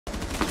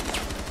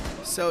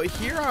So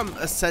here I'm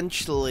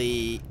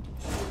essentially,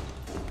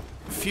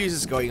 fuse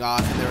is going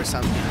off and there was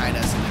something behind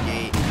us in the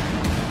gate.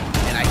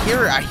 And I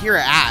hear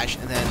Ash,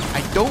 and then I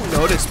don't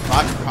notice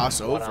Spud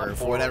cross over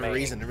for whatever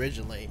reason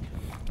originally.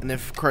 And then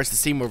of course the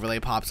Steam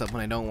overlay pops up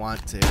when I don't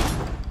want to.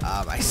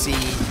 I see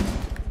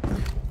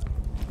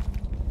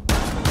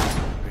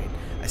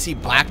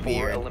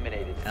Blackbeard,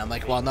 and I'm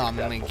like, well, no, I'm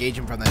gonna engage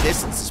him from the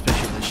distance,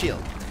 especially with the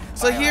shield.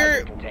 So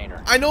here,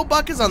 I know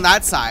Buck is on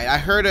that side. I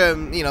heard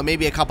him, you know,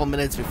 maybe a couple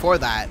minutes before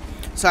that.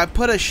 So I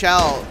put 2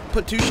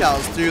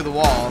 shells through the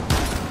wall,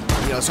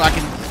 you know, so I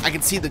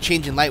can see the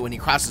change in light when he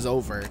crosses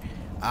over.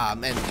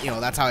 And you know,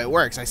 that's how it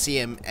works. I see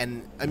him,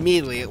 and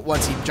immediately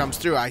once he jumps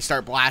through, I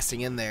start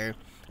blasting in there,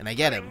 and I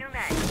get him.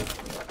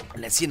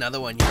 And I see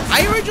another one here.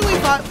 I originally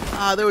thought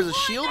there was a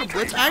shield, a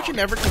blitz. I actually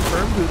never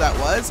confirmed who that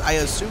was. I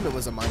assumed it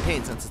was a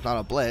Montaigne since it's not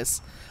a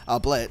blitz.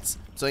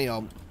 So you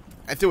know,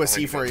 I threw a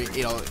C4,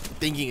 you know,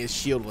 thinking his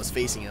shield was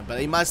facing him,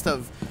 but he must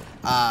have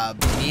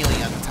been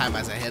kneeling at the time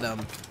as I hit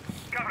him.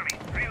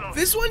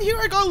 This one here,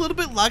 I got a little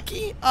bit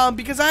lucky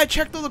because I had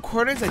checked all the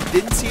corners. I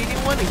didn't see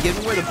anyone, and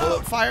given where the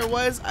bullet fire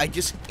was, I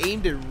just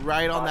aimed it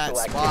right on that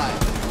spot.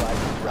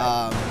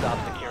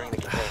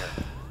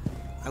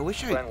 I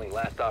wish I.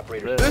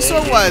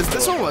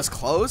 This one was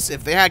close.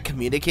 If they had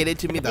communicated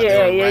to me that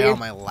they were right on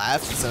my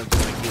left instead of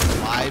just like being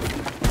alive,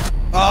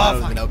 that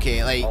would have been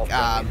okay. Like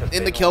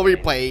in the kill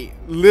replay,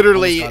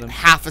 literally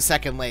half a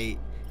second late.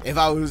 If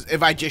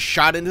I just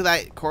shot into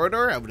that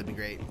corridor, I would have been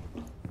great.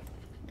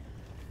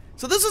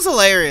 So this is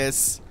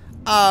hilarious.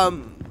 I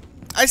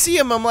see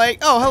him. I'm like,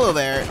 oh, hello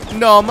there.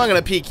 No, I'm not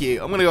gonna peek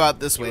you. I'm gonna go out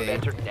this way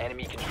and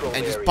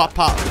just pop.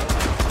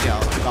 You know,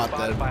 got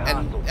them.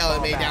 And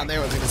LMA down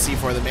there was gonna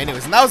C4 them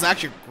anyways. And that was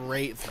actually a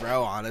great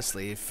throw,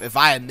 honestly. If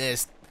I had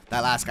missed,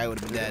 that last guy would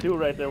have been dead. Two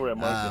right there where I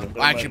marked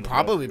them. Actually,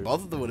 probably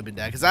both of them would have been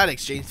dead because I had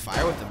exchanged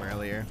fire with them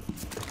earlier.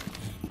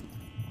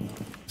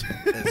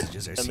 This is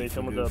just our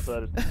C4 goof.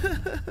 Oh.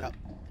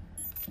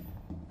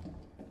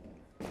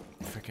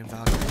 Freaking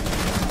Valkyrie.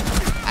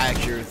 I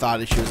actually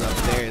thought she was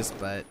upstairs,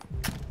 but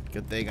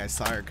good thing I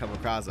saw her come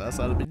across us.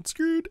 I'd have been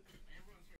screwed.